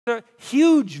a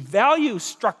huge value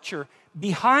structure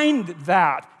behind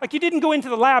that. Like you didn't go into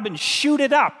the lab and shoot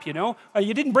it up, you know? Or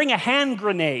you didn't bring a hand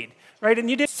grenade, right? And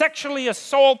you didn't sexually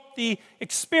assault the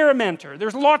experimenter.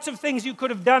 There's lots of things you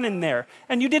could have done in there.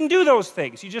 And you didn't do those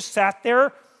things. You just sat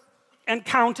there and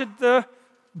counted the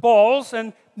balls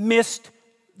and missed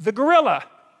the gorilla.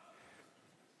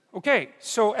 Okay,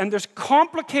 so, and there's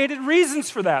complicated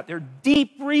reasons for that. There are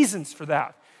deep reasons for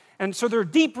that. And so there are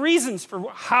deep reasons for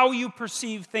how you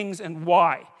perceive things and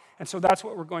why. And so that's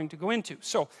what we're going to go into.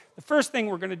 So the first thing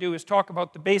we're going to do is talk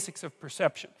about the basics of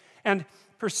perception. And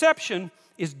perception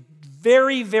is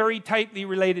very, very tightly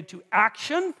related to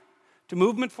action, to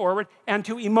movement forward, and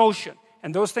to emotion.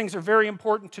 And those things are very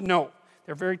important to know.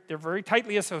 They're very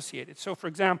tightly associated. So for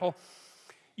example,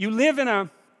 you live in a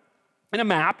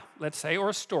map, let's say, or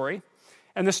a story,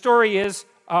 and the story is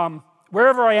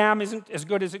wherever I am isn't as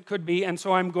good as it could be, and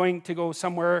so I'm going to go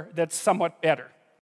somewhere that's somewhat better.